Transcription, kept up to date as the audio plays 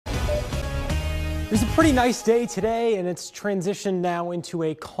It was a pretty nice day today, and it's transitioned now into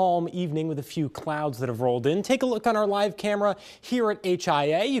a calm evening with a few clouds that have rolled in. Take a look on our live camera here at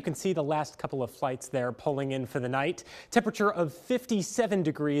HIA. You can see the last couple of flights there pulling in for the night. Temperature of 57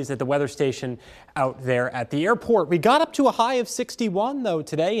 degrees at the weather station out there at the airport. We got up to a high of 61 though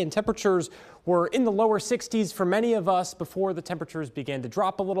today, and temperatures were in the lower 60s for many of us before the temperatures began to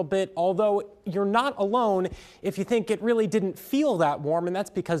drop a little bit, although you're not alone if you think it really didn't feel that warm, and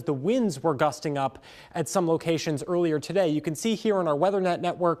that's because the winds were gusting up at some locations earlier today. You can see here on our WeatherNet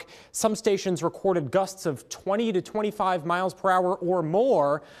network, some stations recorded gusts of 20 to 25 miles per hour or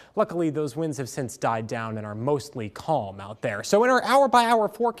more. Luckily, those winds have since died down and are mostly calm out there. So in our hour-by-hour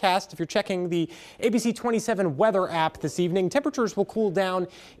forecast, if you're checking the ABC 27 weather app this evening, temperatures will cool down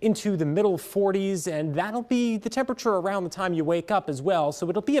into the middle 40s, and that'll be the temperature around the time you wake up as well. So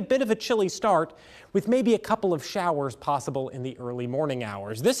it'll be a bit of a chilly start with maybe a couple of showers possible in the early morning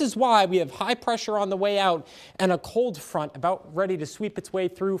hours. This is why we have high pressure on the way out and a cold front about ready to sweep its way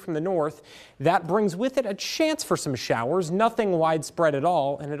through from the north. That brings with it a chance for some showers, nothing widespread at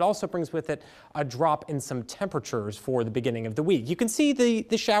all, and it also brings with it a drop in some temperatures for the beginning of the week. You can see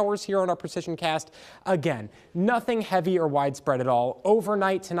the showers here on our precision cast. Again, nothing heavy or widespread at all.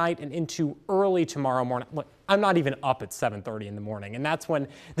 Overnight tonight and into early tomorrow morning. Look, I'm not even up at 7:30 in the morning, and that's when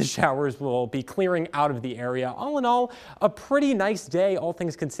the showers will be clearing out of the area. All in all, a pretty nice day, all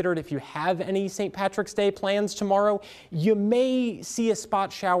things considered. If you have any St. Patrick's Day plans tomorrow, you may see a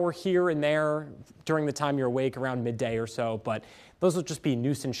spot shower here and there during the time you're awake around midday or so, but those will just be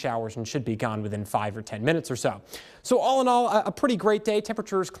nuisance showers and should be gone within 5 or 10 minutes or so. So all in all, a pretty great day.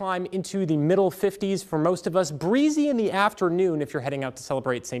 Temperatures climb into the middle 50s for most of us. Breezy in the afternoon if you're heading out to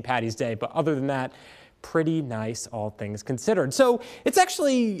celebrate St. Patty's Day, but other than that, pretty nice, all things considered. So it's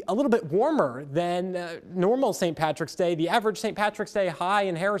actually a little bit warmer than normal St. Patrick's Day. The average St. Patrick's Day high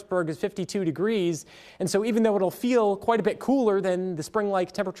in Harrisburg is 52 degrees. And so even though it'll feel quite a bit cooler than the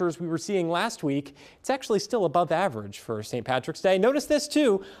spring-like temperatures we were seeing last week, it's actually still above average for St. Patrick's Day. Notice this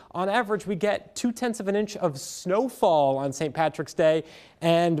too. On average, we get 0.2 of an inch of snowfall on St. Patrick's Day.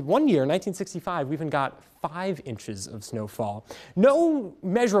 And one year, 1965, we even got 5 inches of snowfall. No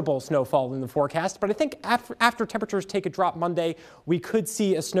measurable snowfall in the forecast, but I think after temperatures take a drop Monday, we could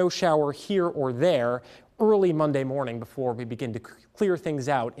see a snow shower here or there early Monday morning before we begin to clear things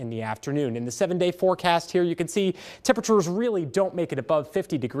out in the afternoon. In the 7-day forecast here, you can see temperatures really don't make it above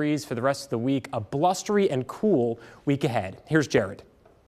 50 degrees for the rest of the week. A blustery and cool week ahead. Here's Jared.